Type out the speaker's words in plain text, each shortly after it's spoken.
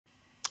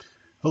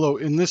Hello,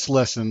 in this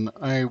lesson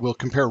I will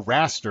compare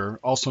raster,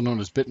 also known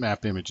as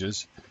bitmap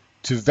images,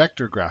 to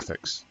vector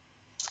graphics.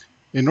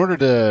 In order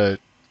to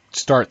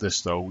start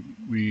this though,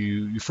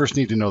 you first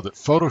need to know that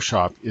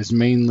Photoshop is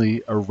mainly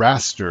a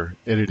raster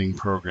editing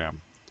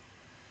program.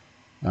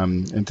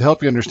 And to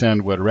help you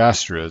understand what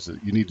raster is,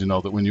 you need to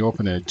know that when you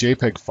open a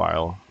JPEG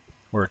file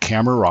or a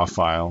camera raw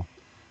file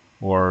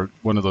or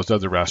one of those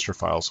other raster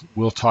files,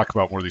 we'll talk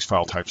about more of these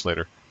file types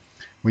later.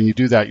 When you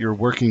do that, you're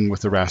working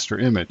with a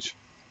raster image.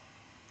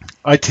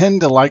 I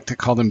tend to like to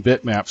call them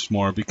bitmaps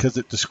more because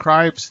it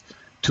describes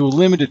to a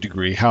limited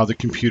degree how the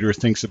computer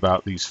thinks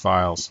about these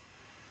files.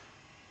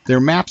 They're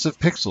maps of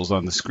pixels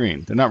on the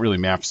screen. They're not really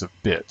maps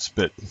of bits,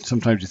 but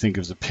sometimes you think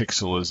of a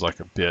pixel as like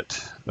a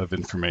bit of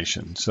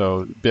information.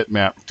 So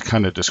bitmap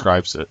kind of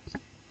describes it.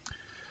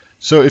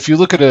 So if you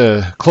look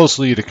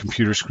closely at a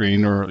computer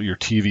screen or your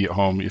TV at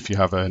home, if you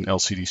have an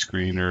LCD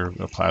screen or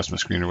a plasma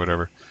screen or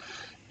whatever,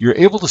 you're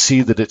able to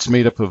see that it's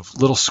made up of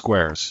little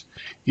squares.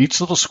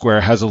 Each little square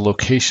has a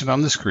location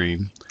on the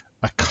screen,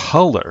 a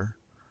color,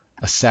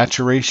 a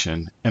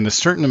saturation, and a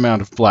certain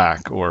amount of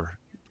black, or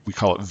we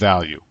call it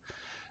value.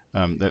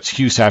 That's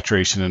hue,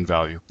 saturation, and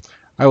value.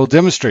 I will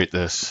demonstrate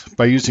this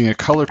by using a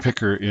color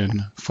picker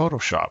in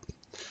Photoshop.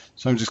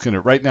 So I'm just going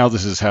to, right now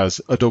this has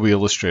Adobe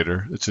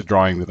Illustrator. It's a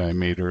drawing that I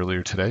made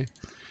earlier today.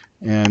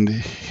 And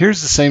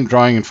here's the same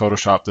drawing in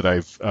Photoshop that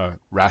I've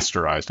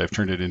rasterized. I've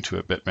turned it into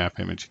a bitmap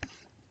image.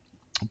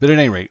 But at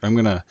any rate, I'm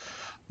going to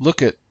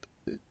look at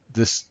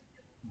this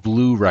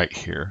blue right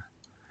here.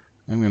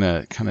 I'm going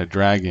to kind of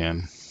drag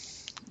in,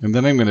 and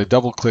then I'm going to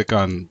double click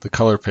on the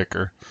color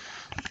picker.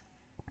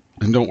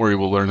 And don't worry,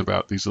 we'll learn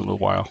about these in a little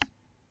while.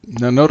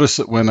 Now notice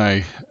that when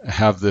I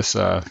have this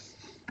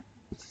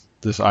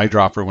this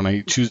eyedropper, when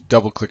I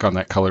double click on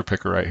that color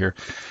picker right here,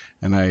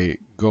 and I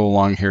go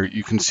along here,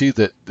 you can see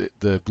that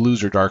the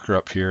blues are darker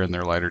up here and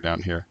they're lighter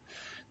down here.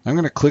 I'm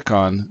going to click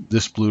on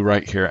this blue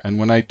right here, and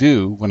when I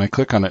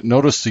click on it,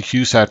 notice the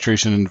hue,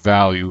 saturation, and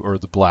value, or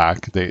the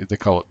black, they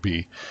call it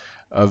B,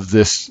 of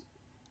this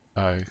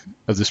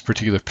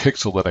particular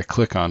pixel that I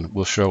click on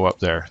will show up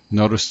there.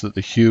 Notice that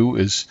the hue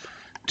is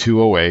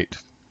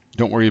 208.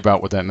 Don't worry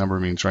about what that number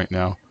means right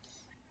now.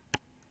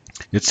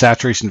 Its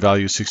saturation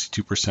value is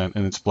 62%,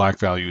 and its black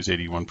value is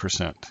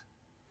 81%.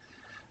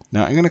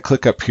 Now I'm going to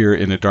click up here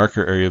in a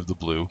darker area of the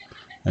blue,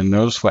 and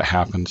notice what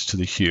happens to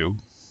the hue.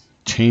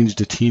 Changed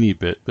a teeny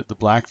bit, but the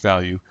black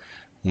value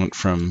went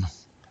from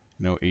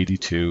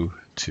 82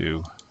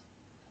 to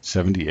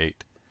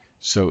 78.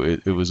 So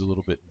it was a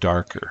little bit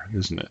darker,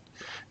 isn't it?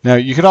 Now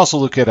you could also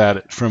look at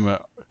it from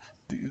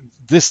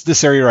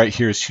this area right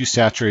here is hue,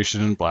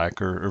 saturation, and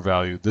black, or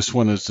value. This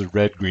one is the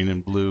red, green,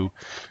 and blue.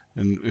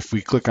 And if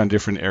we click on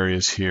different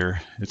areas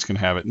here, it's going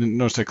to have it.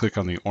 Notice I click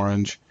on the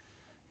orange.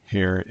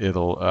 Here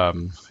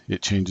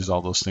it changes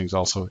all those things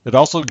also. It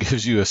also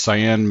gives you a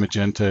cyan,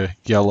 magenta,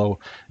 yellow,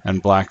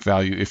 and black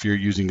value if you're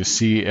using a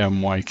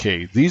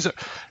CMYK. These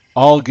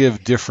all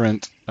give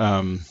different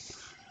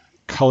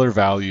color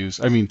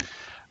values. I mean,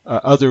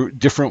 other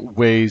different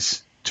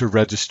ways to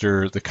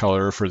register the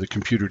color for the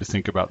computer to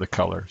think about the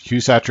color.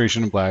 Hue,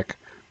 saturation, and black,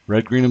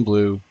 red, green, and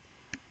blue,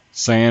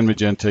 cyan,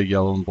 magenta,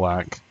 yellow, and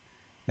black.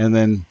 And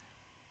then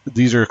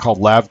these are called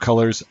lab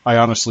colors. I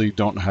honestly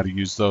don't know how to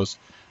use those.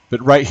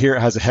 But right here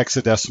it has a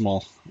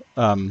hexadecimal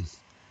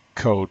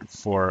code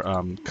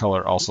for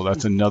color also.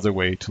 That's another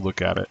way to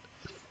look at it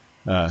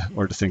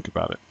or to think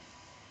about it.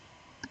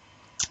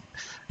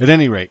 At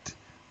any rate,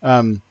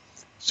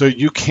 so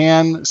you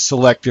can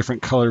select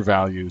different color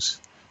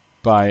values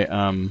by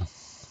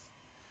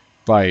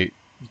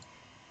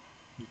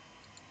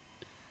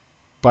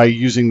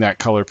using that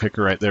color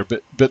picker right there.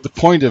 But the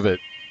point of it,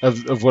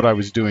 of what I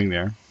was doing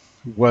there,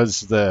 was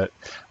that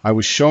I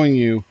was showing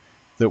you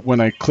that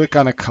when I click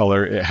on a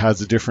color, it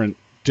has a different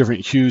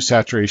hue,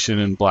 saturation,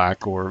 and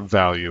black, or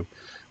value,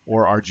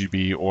 or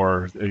RGB,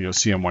 or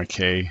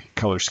CMYK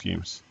color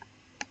schemes.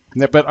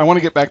 But I want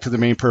to get back to the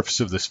main purpose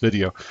of this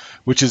video,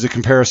 which is a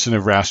comparison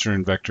of raster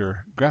and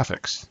vector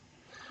graphics.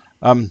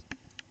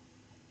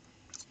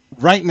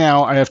 Right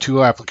now, I have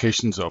two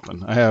applications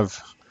open. I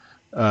have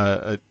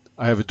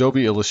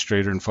Adobe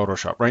Illustrator and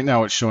Photoshop. Right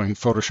now, it's showing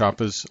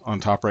Photoshop is on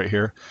top right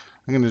here.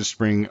 I'm going to just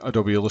bring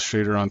Adobe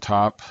Illustrator on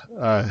top.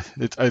 I'm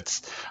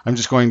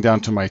just going down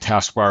to my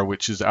taskbar,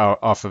 which is out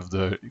off of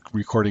the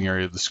recording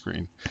area of the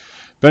screen.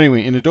 But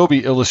anyway, in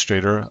Adobe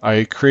Illustrator,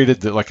 I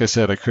created that. Like I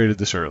said, I created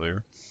this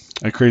earlier.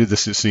 I created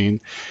this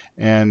scene,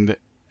 and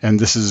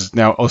this is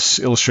now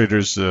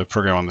Illustrator's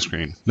program on the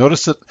screen.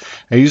 Notice that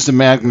I used the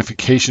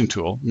magnification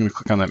tool. I'm going to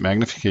click on that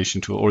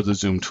magnification tool or the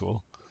zoom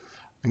tool.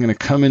 I'm going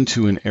to come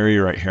into an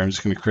area right here. I'm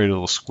just going to create a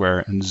little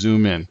square and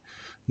zoom in.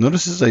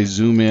 Notice as I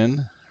zoom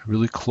in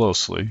really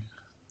closely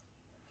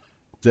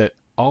that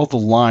all the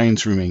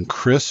lines remain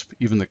crisp,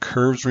 even the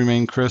curves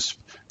remain crisp.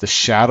 The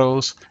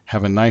shadows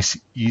have a nice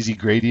easy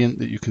gradient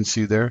that you can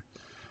see there,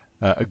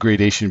 a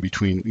gradation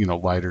between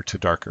lighter to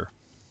darker.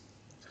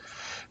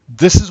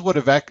 This is what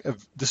vector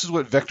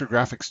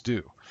graphics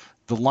do.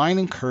 the line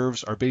and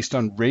curves are based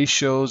on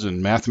ratios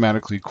and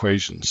mathematical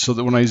equations, so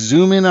that when I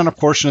zoom in on a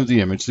portion of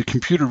the image, the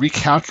computer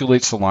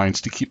recalculates the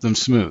lines to keep them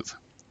smooth.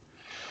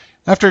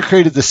 After I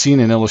created the scene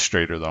in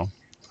Illustrator, though,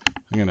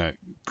 I'm going to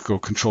go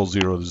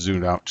Control-0 to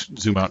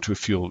zoom out to a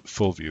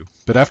full view.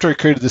 But after I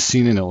created this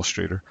scene in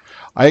Illustrator,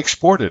 I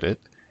exported it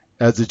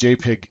as a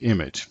JPEG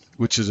image,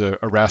 which is a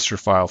raster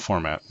file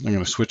format. I'm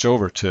going to switch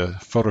over to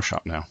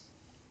Photoshop now.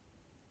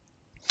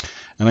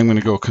 And I'm going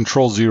to go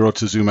Control-0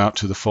 to zoom out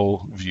to the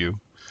full view.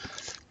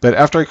 But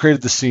after I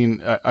created the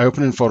scene, I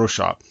opened in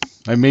Photoshop.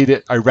 I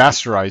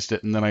rasterized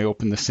it, and then I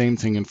opened the same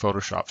thing in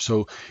Photoshop.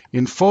 So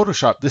in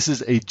Photoshop, this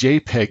is a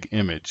JPEG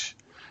image.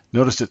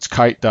 Notice it's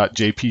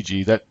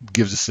kite.jpg. That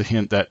gives us a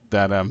hint that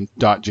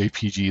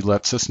 .jpg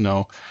lets us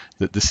know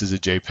that this is a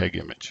JPEG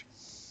image,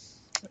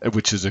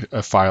 which is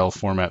a file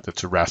format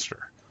that's a raster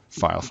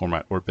file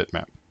format or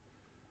bitmap.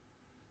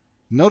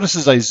 Notice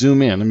as I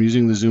zoom in, I'm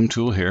using the zoom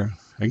tool here.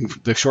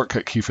 The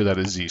shortcut key for that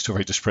is Z. So if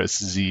I just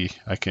press Z,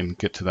 I can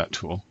get to that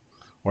tool,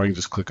 or I can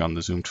just click on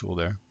the zoom tool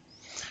there.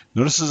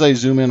 Notice as I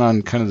zoom in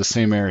on kind of the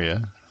same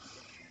area,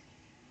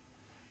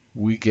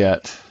 we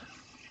get,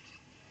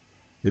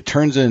 it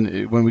turns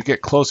in, when we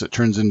get close, it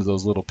turns into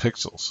those little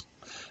pixels.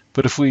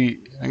 But if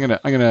I'm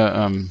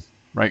gonna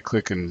right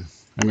click and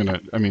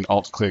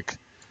alt click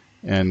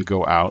and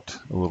go out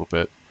a little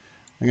bit.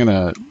 I'm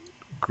gonna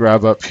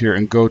grab up here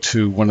and go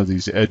to one of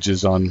these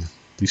edges on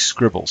these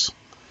scribbles.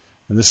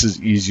 And this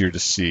is easier to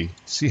see.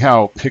 See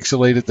how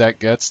pixelated that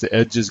gets? The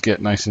edges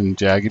get nice and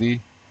jaggedy.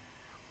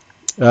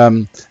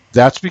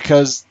 That's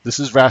because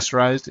this is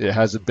rasterized. It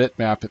has a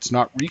bitmap. It's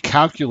not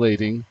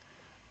recalculating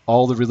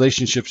all the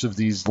relationships of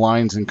these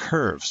lines and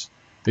curves.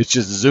 It's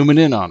just zooming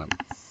in on them.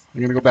 I'm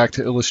going to go back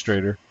to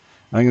Illustrator.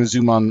 I'm going to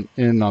zoom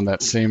in on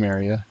that same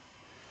area.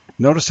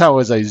 Notice how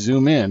as I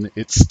zoom in,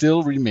 it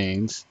still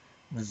remains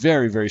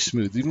very, very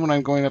smooth, even when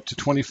I'm going up to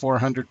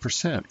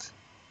 2400%.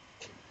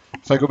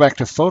 If I go back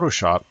to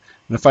Photoshop,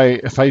 and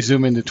if I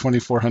zoom into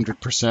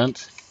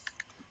 2400%,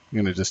 I'm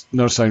going to just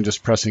notice I'm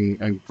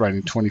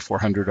writing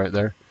 2400 right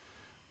there.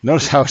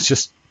 Notice how it's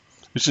just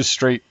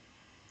straight.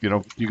 You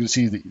know, you can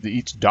see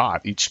each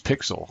dot, each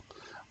pixel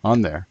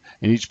on there,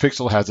 and each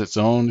pixel has its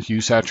own hue,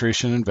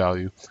 saturation, and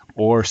value,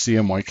 or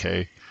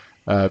CMYK.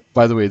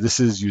 By the way, this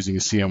is using a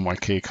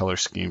CMYK color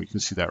scheme. You can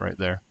see that right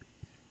there.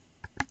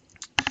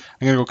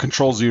 I'm going to go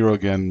Control-0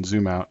 again,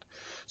 zoom out.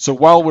 So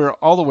while we're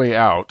all the way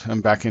out,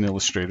 I'm back in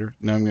Illustrator.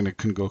 Now I'm going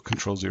to go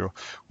Control-0.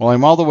 While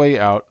I'm all the way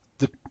out,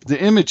 the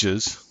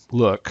images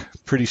look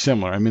pretty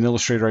similar. I'm in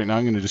Illustrator right now.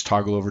 I'm going to just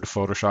toggle over to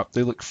Photoshop.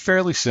 They look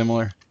fairly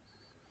similar,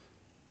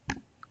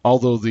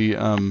 although the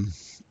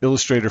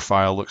Illustrator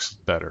file looks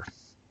better.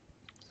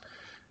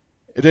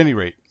 At any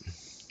rate,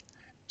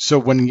 so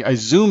when I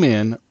zoom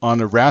in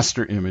on a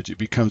raster image, it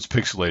becomes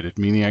pixelated,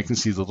 meaning I can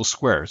see the little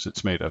squares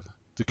it's made of.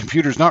 The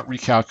computer's not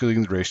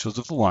recalculating the ratios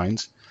of the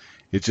lines.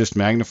 It's just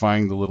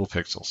magnifying the little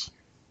pixels.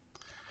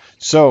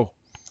 So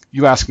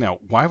you ask now,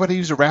 why would I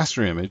use a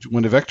raster image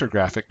when a vector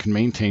graphic can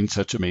maintain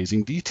such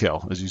amazing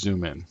detail as you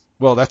zoom in?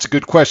 Well, that's a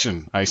good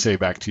question, I say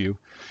back to you.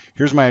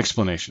 Here's my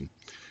explanation.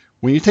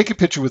 When you take a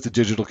picture with a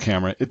digital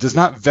camera, it does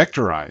not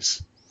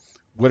vectorize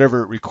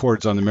whatever it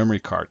records on the memory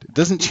card. It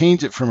doesn't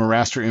change it from a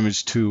raster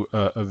image to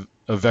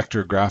a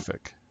vector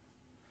graphic.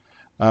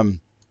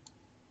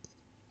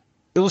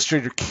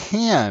 Illustrator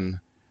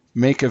can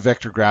make a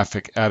vector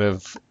graphic out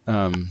of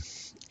a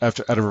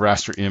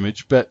raster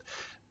image, but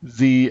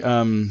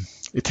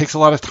it takes a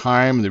lot of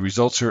time. The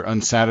results are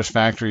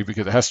unsatisfactory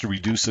because it has to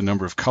reduce the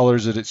number of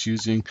colors that it's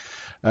using.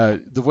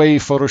 The way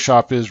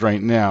Photoshop is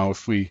right now,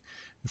 if we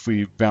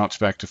bounce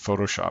back to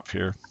Photoshop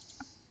here,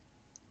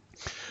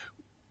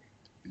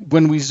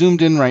 when we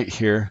zoomed in right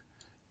here,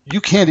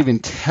 you can't even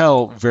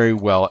tell very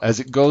well as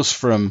it goes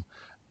from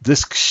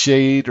this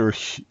shade or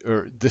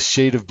this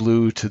shade of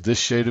blue to this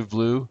shade of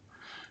blue.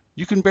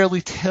 You can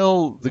barely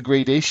tell the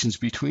gradations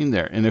between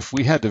there. And if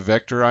we had to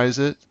vectorize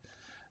it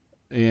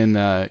in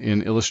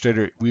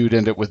Illustrator, we would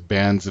end up with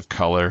bands of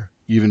color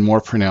even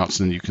more pronounced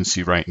than you can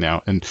see right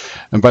now. And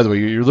by the way,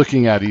 you're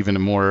looking at even a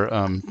more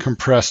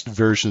compressed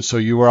version, so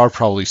you are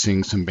probably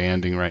seeing some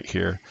banding right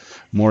here,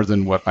 more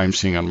than what I'm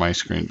seeing on my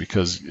screen,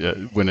 because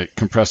when it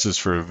compresses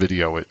for a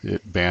video, you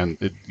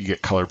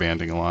get color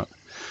banding a lot.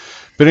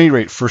 But at any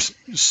rate,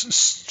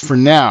 for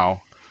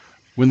now,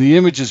 when the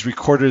image is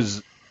recorded,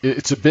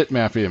 it's a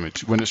bitmap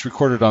image. When it's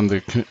recorded on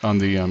the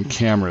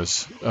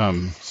camera's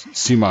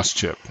CMOS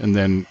chip, and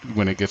then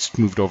when it gets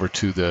moved over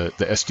to the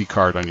SD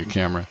card on your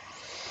camera,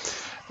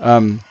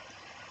 and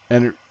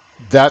it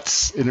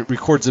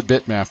records a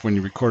bitmap when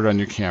you record it on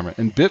your camera.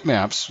 And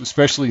bitmaps,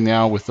 especially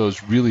now with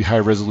those really high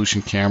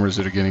resolution cameras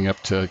that are getting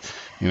up to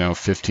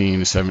 15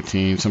 to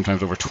 17,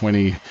 sometimes over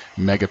 20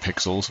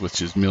 megapixels,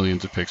 which is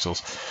millions of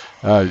pixels,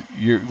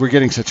 we're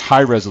getting such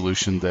high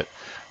resolution that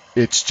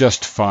it's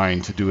just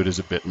fine to do it as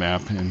a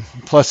bitmap. And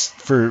plus,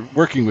 for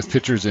working with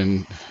pictures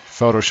in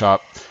Photoshop,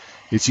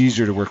 it's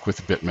easier to work with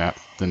a bitmap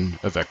than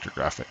a vector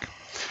graphic.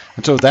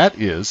 And so that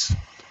is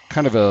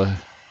kind of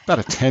about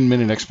a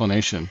 10-minute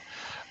explanation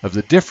of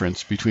the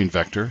difference between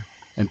vector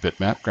and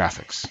bitmap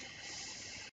graphics.